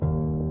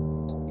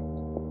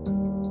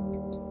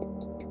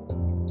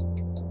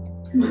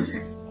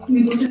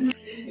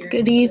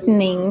Good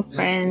evening,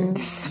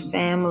 friends,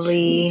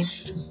 family,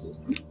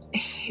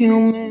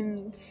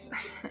 humans.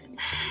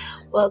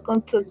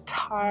 Welcome to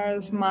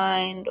Tar's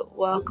Mind.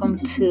 Welcome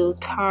to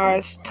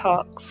Tar's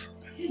Talks.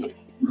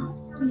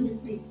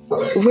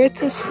 Where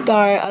to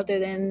start other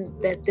than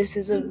that this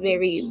is a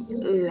very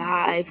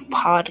live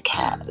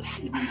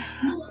podcast.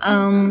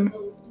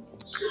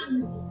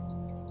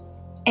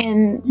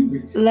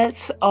 And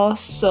let's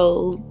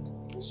also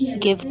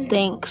give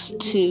thanks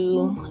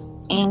to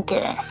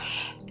Anchor.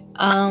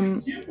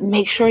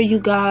 Make sure you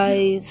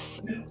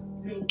guys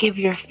give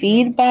your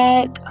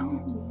feedback.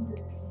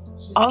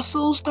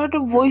 Also, start to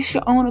voice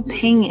your own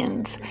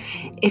opinions.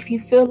 If you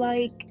feel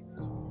like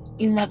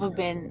you've never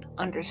been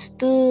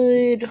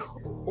understood,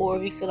 or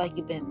if you feel like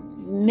you've been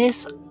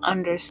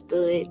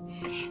misunderstood,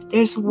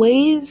 there's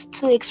ways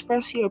to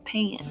express your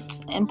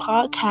opinions. And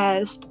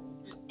podcast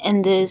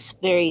in this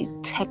very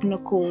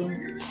technical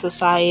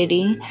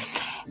society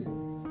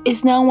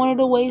is now one of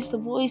the ways to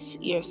voice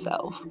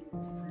yourself.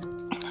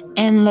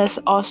 And let's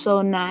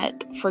also not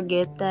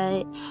forget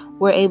that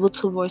we're able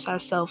to voice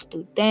ourselves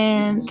through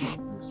dance,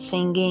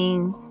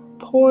 singing,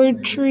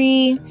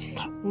 poetry,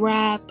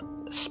 rap,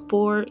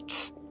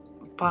 sports,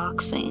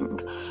 boxing,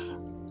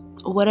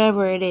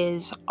 whatever it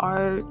is,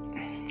 art,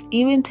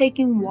 even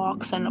taking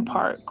walks in the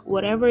park,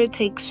 whatever it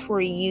takes for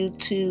you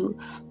to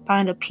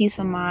find a peace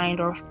of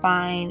mind or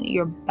find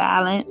your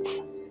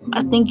balance.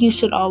 I think you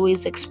should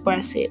always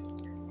express it.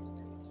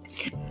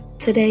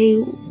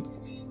 Today,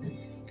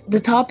 the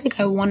topic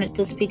I wanted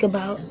to speak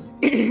about,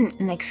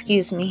 and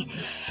excuse me,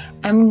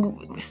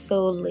 I'm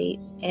so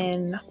late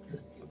in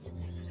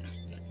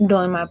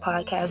doing my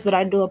podcast, but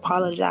I do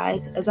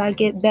apologize. As I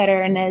get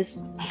better and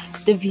as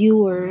the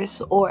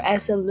viewers or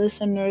as the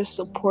listeners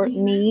support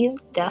me,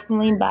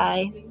 definitely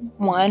by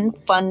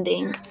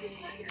funding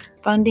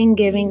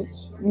giving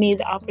me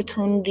the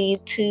opportunity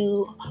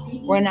to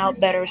rent out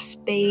better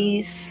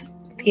space,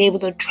 be able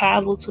to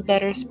travel to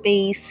better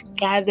space,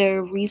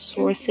 gather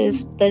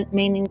resources,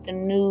 meaning the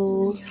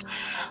news,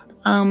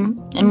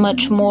 and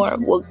much more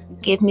will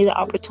give me the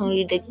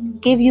opportunity to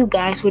give you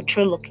guys what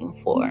you're looking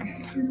for.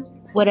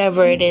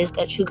 Whatever it is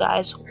that you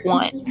guys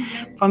want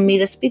from me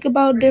to speak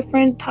about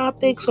different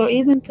topics or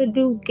even to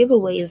do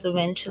giveaways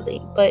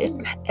eventually. But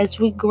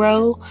as we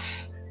grow,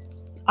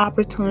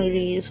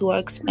 opportunities will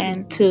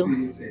expand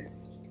too.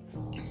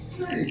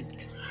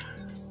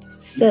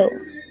 So,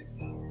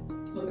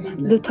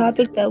 the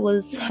topic that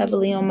was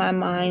heavily on my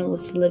mind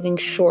was living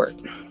short.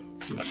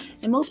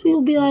 And most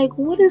people be like,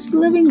 what is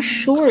living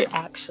short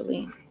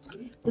actually?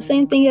 The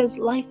same thing as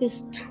life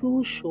is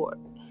too short.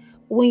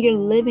 When you're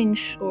living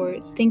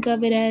short, think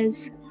of it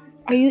as,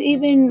 are you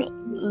even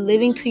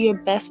living to your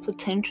best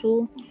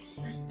potential?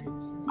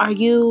 Are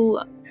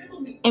you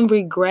in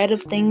regret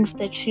of things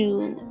that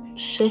you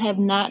should have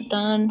not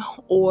done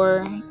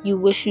or you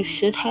wish you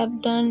should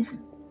have done?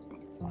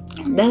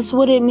 That's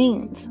what it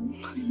means.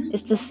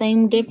 It's the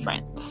same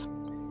difference.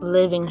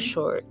 Living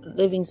short,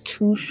 living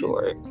too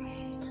short.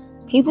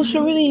 People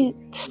should really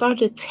start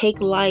to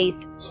take life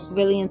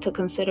really into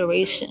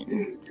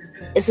consideration.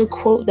 It's a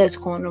quote that's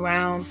going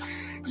around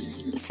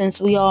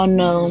since we all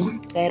know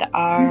that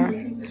our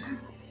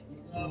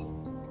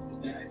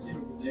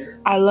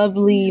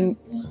lovely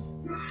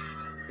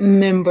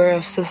member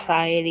of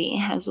society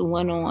has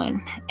went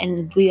on,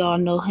 and we all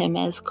know him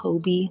as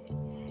Kobe.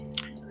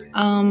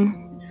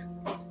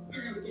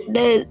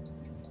 That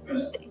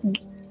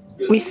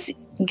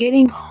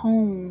getting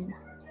home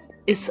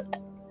is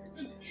an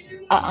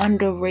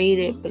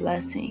underrated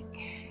blessing.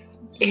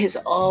 It has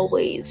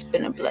always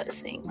been a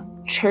blessing.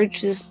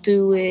 Churches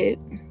do it.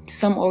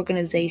 Some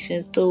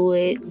organizations do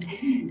it.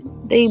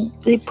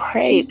 They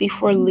pray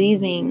before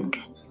leaving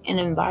an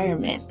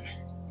environment.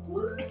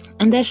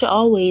 And that should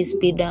always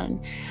be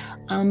done.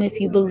 If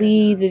you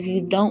believe, if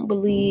you don't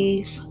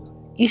believe,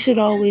 you should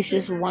always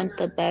just want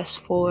the best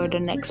for the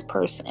next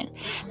person.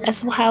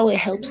 That's how it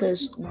helps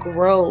us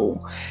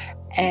grow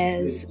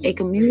as a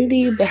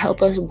community, but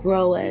help us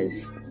grow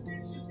as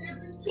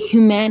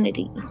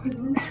humanity.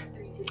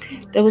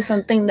 There was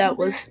something that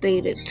was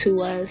stated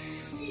to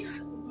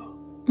us,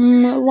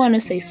 I want to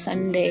say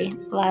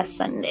last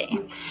Sunday.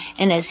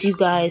 And as you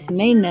guys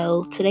may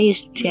know, today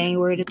is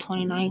January the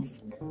 29th,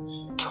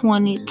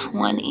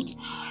 2020.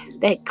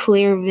 That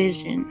clear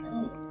vision.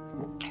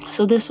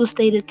 So this was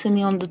stated to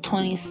me on the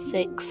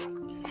 26th.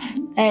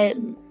 That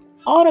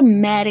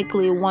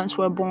automatically, once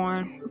we're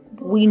born,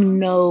 we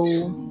know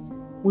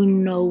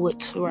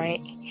what's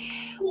right.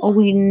 Or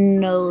we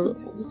know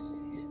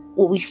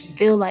what we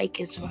feel like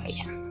is right.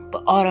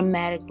 But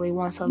automatically,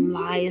 once a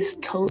lie is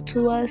told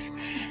to us,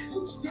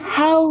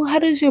 how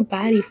does your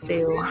body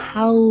feel?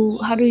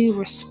 How do you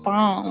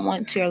respond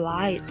once you're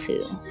lied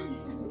to?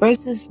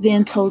 Versus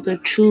being told the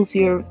truth,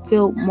 you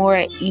feel more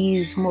at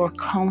ease, more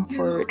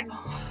comfort.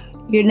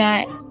 You're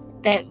not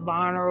that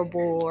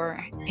vulnerable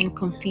or in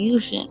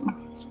confusion.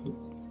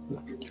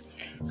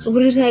 So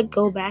what does that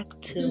go back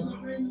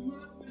to?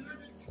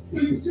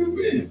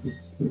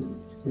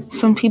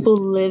 Some people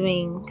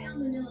living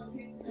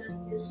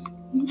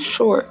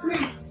short.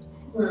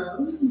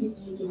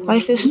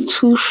 Life is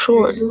too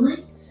short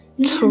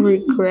to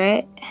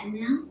regret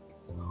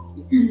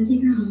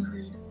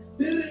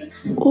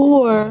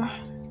or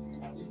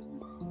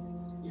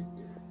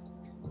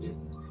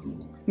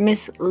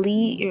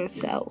mislead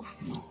yourself.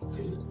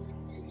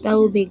 That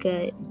would be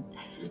good.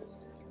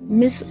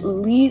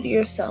 Mislead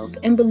yourself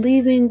in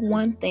believing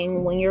one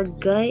thing when your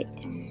gut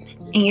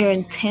and your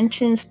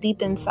intentions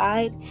deep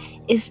inside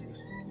is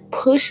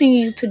pushing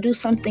you to do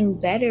something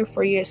better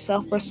for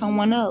yourself or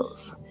someone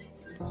else.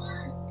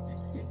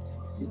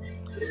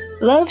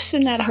 Love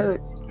should not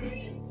hurt.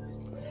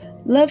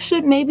 Love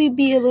should maybe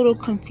be a little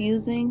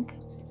confusing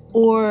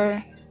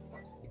or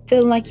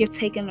feel like you're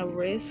taking a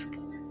risk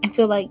and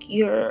feel like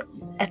you're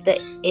at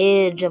the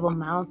edge of a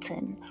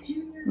mountain.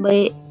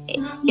 But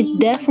it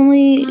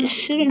definitely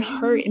shouldn't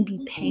hurt and be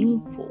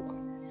painful.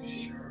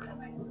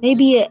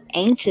 Maybe an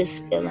anxious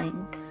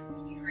feeling.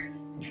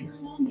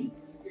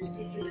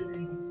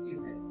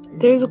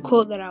 There's a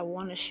quote that I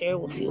want to share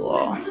with you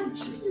all.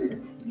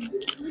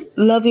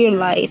 Love your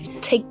life.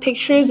 Take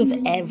pictures of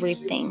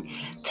everything.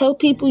 Tell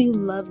people you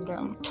love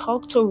them.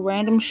 Talk to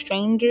random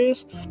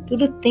strangers. Do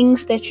the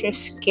things that you're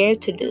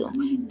scared to do.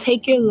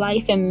 Take your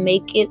life and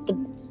make it the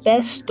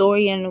best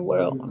story in the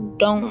world.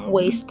 Don't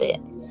waste it.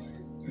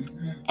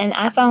 And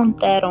I found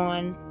that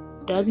on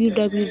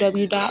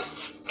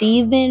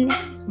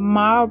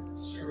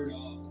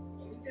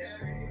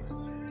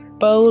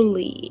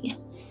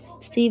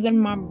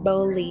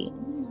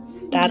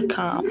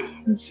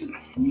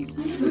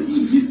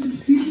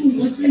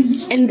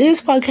And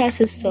this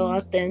podcast is so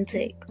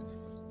authentic.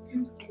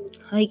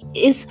 Like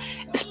it's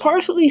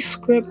partially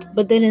script,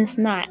 but then it's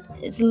not.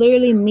 It's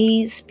literally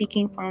me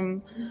speaking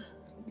from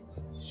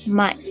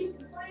my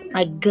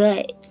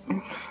gut,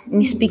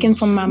 me speaking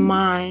from my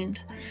mind.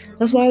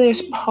 That's why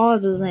there's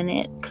pauses in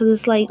it, because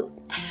it's like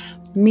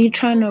me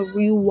trying to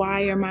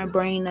rewire my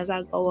brain as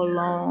I go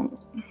along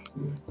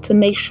to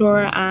make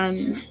sure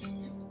I'm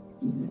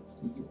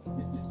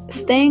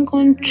staying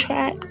on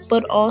track,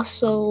 but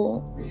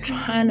also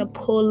trying to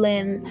pull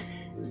in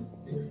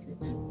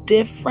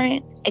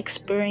different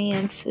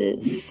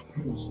experiences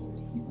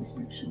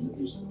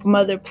from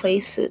other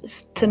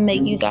places to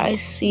make you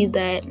guys see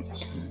that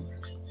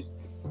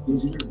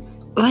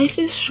life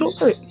is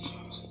short.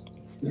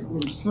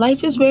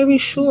 Life is very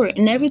short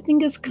and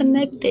everything is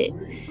connected.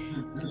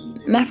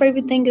 My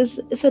favorite thing is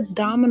it's a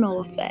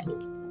domino effect.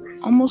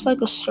 Almost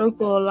like a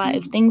circle of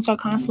life. Things are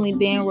constantly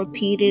being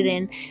repeated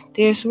and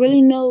there's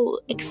really no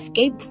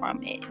escape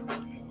from it.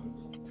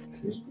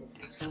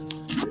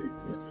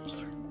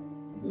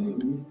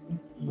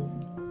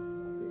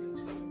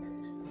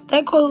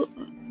 That quote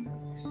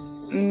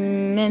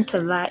meant a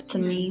lot to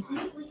me.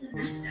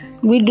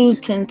 We do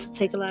tend to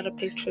take a lot of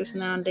pictures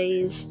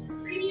nowadays.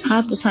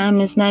 Half the time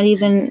it's not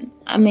even,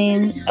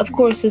 of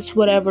course it's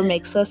whatever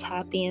makes us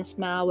happy and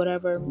smile,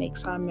 whatever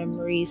makes our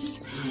memories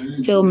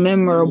feel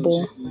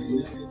memorable.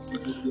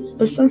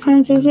 But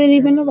sometimes is it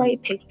even the right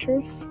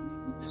pictures?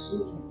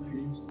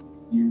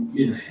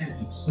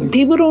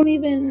 People don't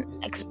even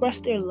express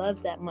their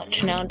love that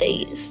much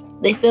nowadays.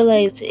 They feel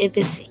like if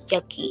it's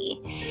yucky,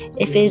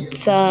 if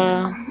it's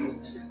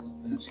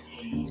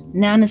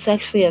now it's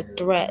actually a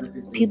threat,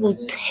 people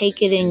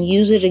take it and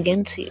use it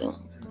against you,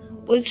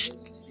 which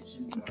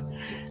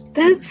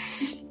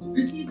that's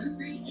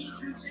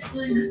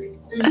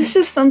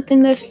just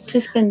something that's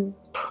just been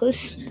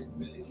pushed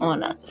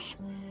on us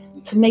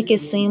to make it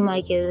seem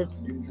like if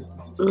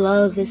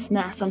love is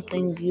not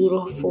something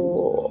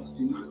beautiful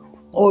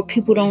or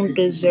people don't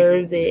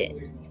deserve it.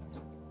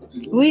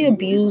 We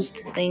abuse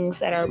the things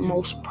that are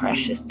most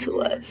precious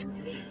to us.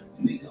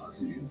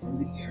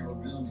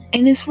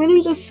 And it's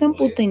really the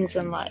simple things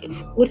in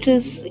life, which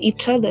is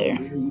each other.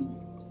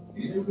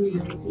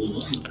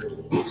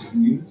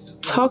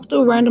 Talk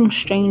to random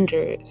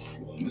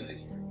strangers.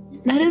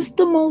 That is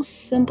the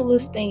most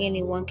simplest thing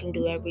anyone can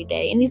do every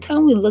day.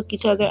 Anytime we look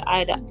each other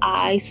eye to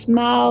eye,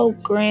 smile,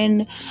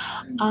 grin,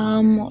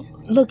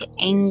 look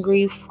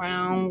angry,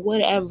 frown,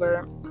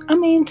 whatever.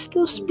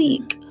 Still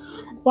speak.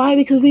 Why?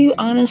 Because we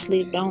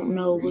honestly don't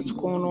know what's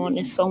going on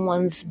in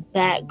someone's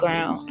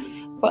background.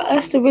 For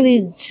us to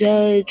really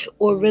judge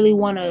or really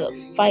want to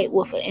fight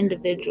with an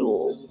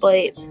individual.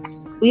 But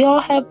we all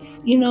have,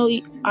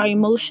 our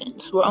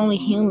emotions. We're only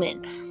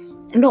human.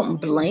 And don't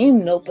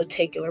blame no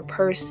particular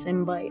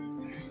person, but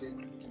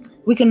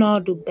we can all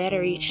do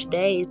better each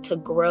day to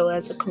grow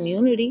as a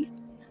community.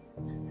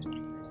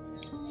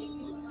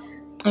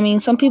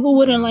 Some people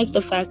wouldn't like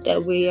the fact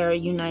that we are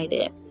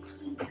united.